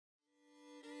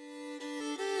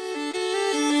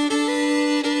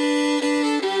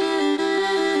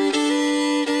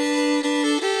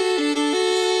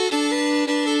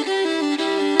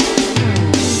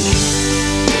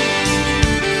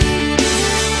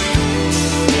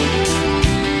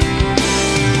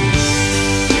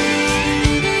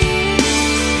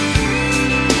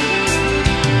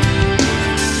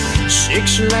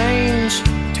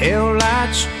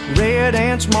red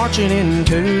ants marching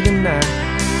into the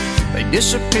night. They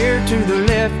disappear to the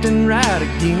left and right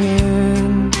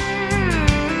again.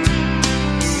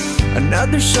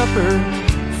 Another supper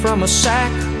from a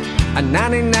sack, a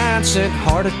 99-cent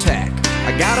heart attack.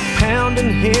 I got a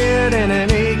pounding head and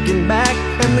an aching back,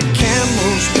 and the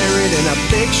camel's buried in a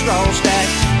big straw stack.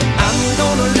 I'm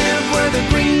gonna live where the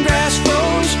green grass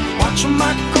grows, watching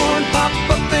my corn pop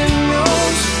up in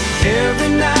rows. Every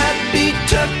night be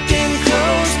tucked in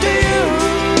close to you.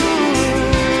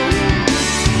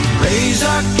 Raise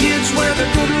our kids where the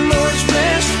good Lord's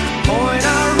blessed, point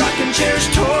our rocking chairs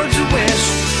towards the west,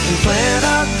 and plant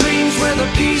our dreams where the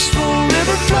peaceful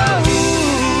river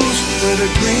flows, where the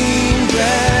green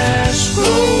grass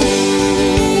grows.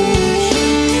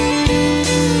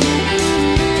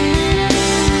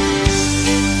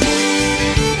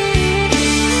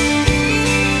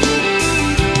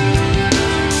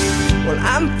 Well,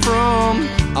 I'm from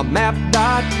a map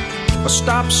dot, a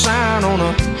stop sign on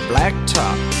a black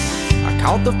top. I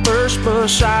caught the first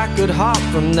bus I could hop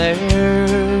from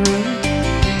there.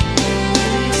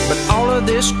 But all of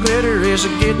this glitter is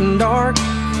getting dark.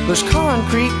 There's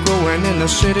concrete growing in the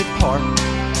city park.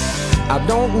 I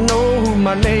don't know who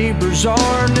my neighbors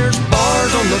are, and there's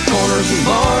bars on the corners and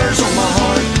bars on my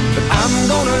heart. But I'm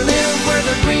gonna live where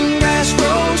the green grass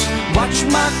grows, watch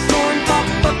my corn pop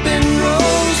up in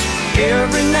rows.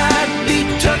 Every night be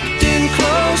tucked in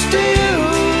close to you.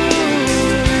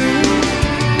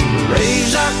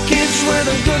 Raise our kids where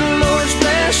the good Lord's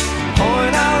blessed,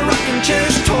 point our rocking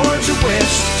chairs towards the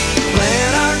west,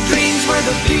 plant our dreams where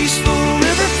the peaceful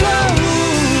river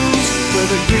flows, where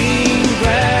the green